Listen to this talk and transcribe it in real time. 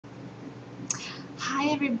Hi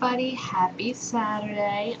everybody, happy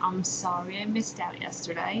Saturday. I'm sorry I missed out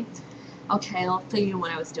yesterday. Okay, I'll tell you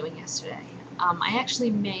what I was doing yesterday. I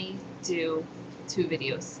actually may do 2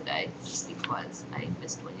 videos today just because I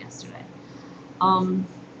missed one yesterday. Um,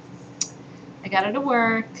 I got out of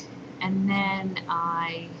work and then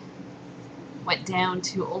I went down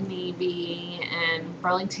to Old Navy and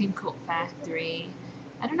Burlington Coat Factory.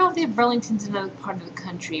 I don't know if they have Burlingtons in another part of the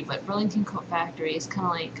country, but Burlington Coat Factory is kind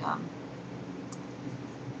of like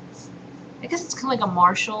I guess it's kind of like a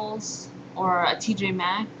Marshalls or a TJ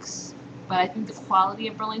Maxx, but I think the quality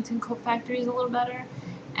of Burlington Coat Factory is a little better.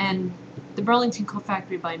 And the Burlington Coat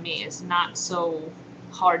Factory by me is not so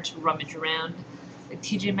hard to rummage around. Like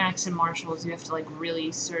TJ Maxx and Marshalls, you have to like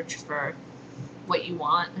really search for what you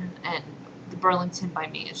want, and the Burlington by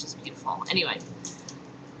me is just beautiful. Anyway,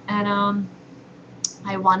 and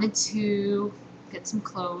I wanted to get some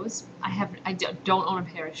clothes. I don't own a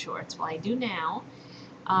pair of shorts. Well, I do now.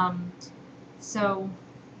 Um, so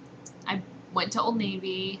I went to Old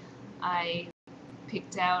Navy. I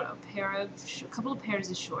picked out a couple of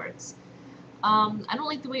pairs of shorts. I don't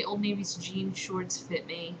like the way Old Navy's jean shorts fit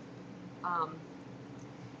me. Um,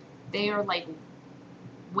 they are like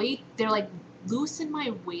they're like loose in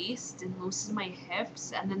my waist and loose in my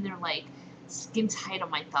hips, and then they're like skin tight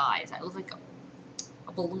on my thighs. I look like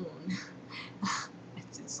a balloon.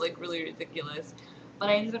 It's like really ridiculous. But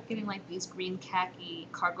I ended up getting like these green khaki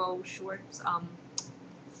cargo shorts.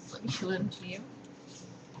 Let me show them to you.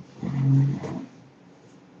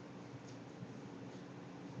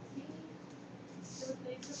 So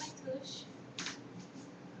for my tush.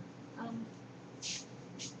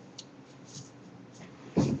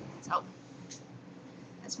 So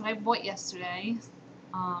that's what I bought yesterday.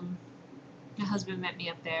 My husband met me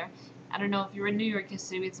up there. I don't know if you were in New York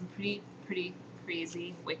yesterday. We had some pretty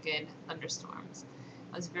crazy, wicked thunderstorms.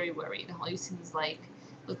 I was very worried. All you see is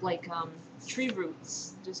look like tree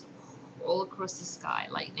roots just all across the sky,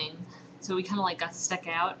 lightning. So we kind of like got stuck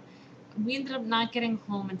out. We ended up not getting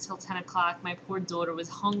home until 10 o'clock. My poor daughter was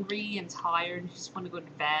hungry and tired. She just wanted to go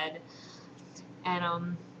to bed.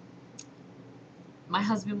 And my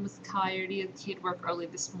husband was tired. He had work early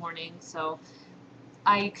this morning, so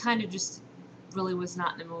I kind of just really was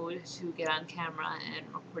not in the mood to get on camera and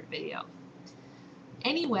record video.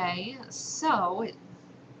 Anyway, so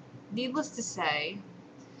needless to say,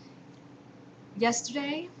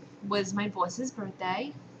 yesterday was my boss's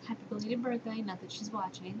birthday. Happy belated birthday, not that she's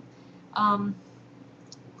watching.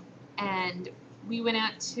 And we went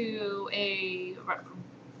out to a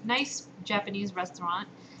nice Japanese restaurant.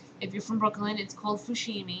 If you're from Brooklyn, it's called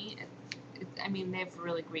Fushimi. I mean, they have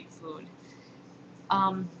really great food.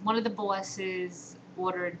 One of the bosses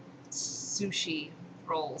ordered sushi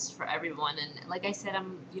rolls for everyone, and like I said,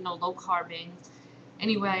 I'm low carbing.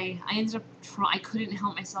 Anyway, I ended up I couldn't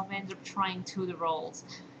help myself. I ended up trying 2 of the rolls.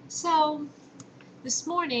 So this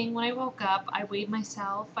morning when I woke up, I weighed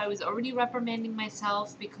myself. I was already reprimanding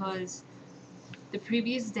myself because the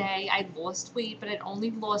previous day I lost weight, but I'd only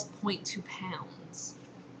lost 0.2 pounds.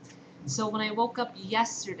 So when I woke up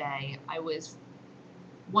yesterday, I was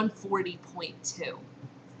 140.2.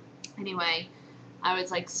 Anyway, I was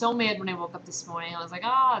like so mad when I woke up this morning. I was like,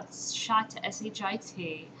 it's shot to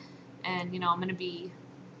SHIT, and I'm gonna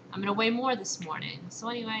weigh more this morning. So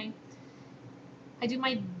anyway, I do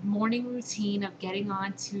my morning routine of getting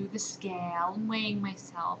onto the scale and weighing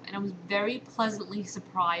myself, and I was very pleasantly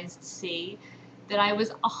surprised to see that I was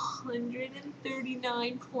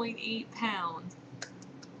 139.8 pounds.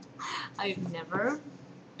 I've never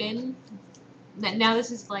been. Now this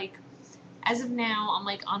is like, as of now, I'm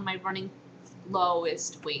like on my running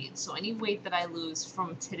lowest weight. So any weight that I lose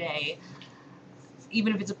from today,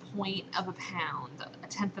 even if it's a point of a pound, a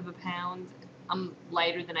tenth of a pound, I'm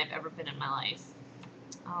lighter than I've ever been in my life.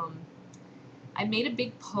 I made a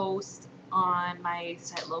big post on my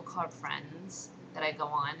site Low Carb Friends that I go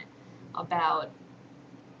on about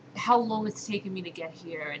how long it's taken me to get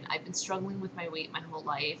here, and I've been struggling with my weight my whole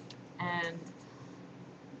life, and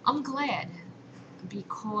I'm glad,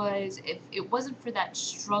 because if it wasn't for that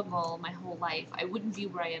struggle my whole life, I wouldn't be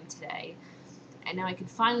where I am today. And now I can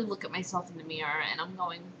finally look at myself in the mirror and I'm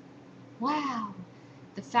going, wow.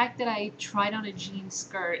 The fact that I tried on a jean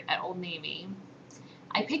skirt at Old Navy,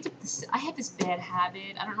 I have this bad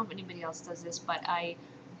habit, I don't know if anybody else does this, but I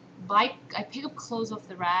pick up clothes off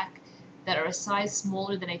the rack that are a size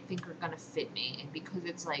smaller than I think are gonna fit me, because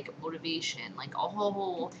it's like motivation, like,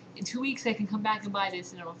 in 2 weeks I can come back and buy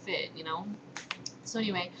this and it'll fit, So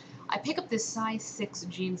anyway, I pick up this size 6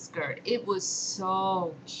 jean skirt. It was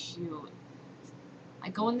so cute. I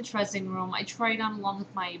go in the dressing room, I try it on along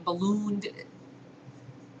with my ballooned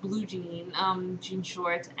blue jean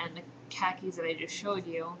shorts and the khakis that I just showed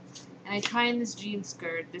you. And I tried in this jean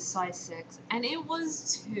skirt, this size 6, and it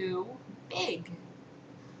was too big.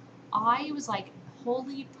 I was like,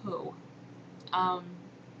 holy poo.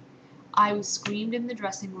 I was screamed in the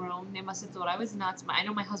dressing room. They must have thought I was nuts. I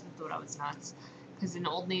know my husband thought I was nuts. Because in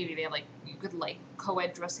Old Navy, they have, like, you could, like,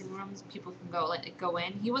 co-ed dressing rooms. People can go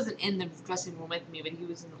in. He wasn't in the dressing room with me, but he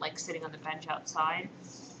was, like, sitting on the bench outside.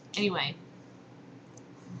 Anyway.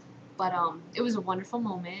 But, it was a wonderful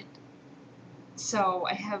moment. So,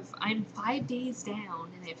 I'm 5 days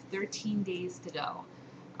down, and I have 13 days to go.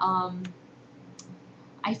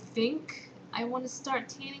 I think I want to start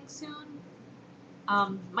tanning soon.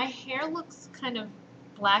 My hair looks kind of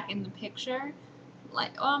black in the picture.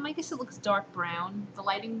 Like, I guess it looks dark brown. The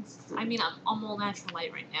lighting's, I mean, I'm all natural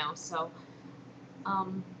light right now, so,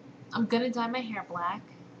 I'm gonna dye my hair black,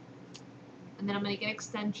 and then I'm gonna get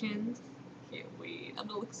extensions. Can't wait. I'm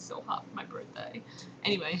gonna look so hot for my birthday.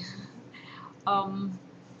 Anyway,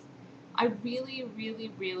 I really,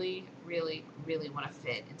 really, really, really, really want to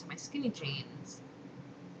fit into my skinny jeans,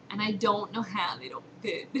 and I don't know how they don't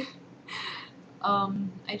fit.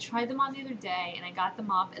 I tried them on the other day, and I got them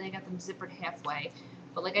up, and I got them zippered halfway.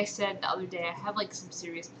 But like I said the other day, I have like some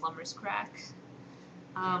serious plumber's crack.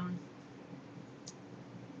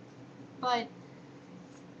 But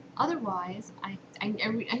otherwise, I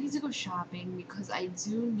need to go shopping because I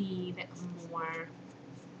do need more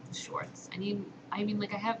shorts. I mean,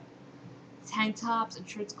 like I have tank tops and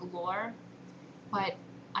shirts galore, but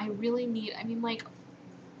I really need, I mean, like,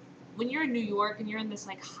 when you're in New York and you're in this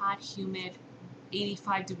like hot, humid,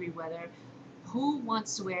 85-degree weather, who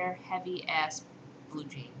wants to wear heavy-ass blue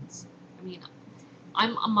jeans? I mean,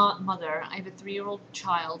 I'm a mother. I have a 3-year-old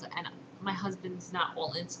child, and my husband's not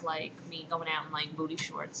all into, like, me going out in, like, booty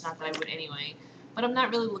shorts. Not that I would anyway. But I'm not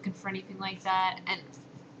really looking for anything like that, and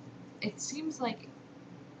it seems like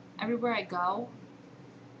everywhere I go,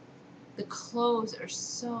 the clothes are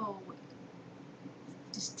so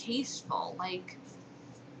distasteful. Like,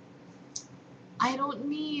 I don't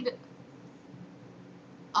need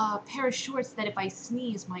a pair of shorts that if I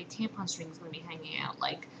sneeze, my tampon string is going to be hanging out.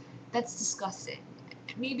 Like, that's disgusting.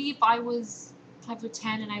 Maybe if I was 5'10"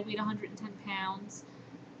 and I weighed 110 pounds,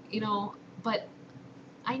 you know, but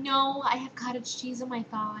I know I have cottage cheese on my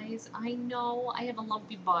thighs. I know I have a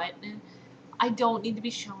lumpy butt, and I don't need to be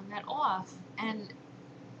showing that off. And,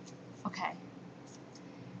 okay.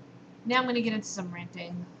 Now I'm going to get into some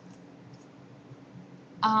ranting.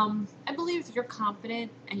 I believe if you're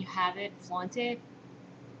confident and you have it, flaunt it.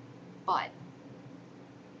 But,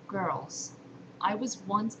 girls, I was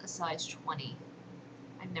once a size 20.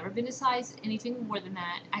 I've never been a size anything more than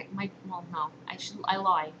that. Well, no, I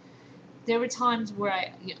lie. There were times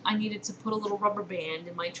where I needed to put a little rubber band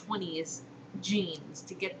in my 20s jeans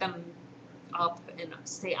to get them up and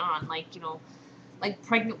stay on, like, you know, like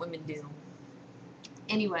pregnant women do.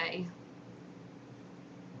 Anyway,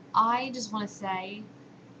 I just want to say,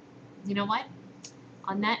 you know what?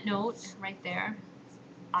 On that note, right there,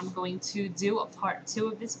 I'm going to do a part 2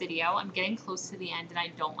 of this video. I'm getting close to the end, and I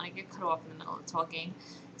don't want to get cut off in the middle of talking.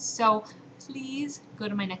 So, please go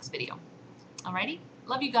to my next video. Alrighty?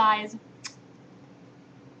 Love you guys.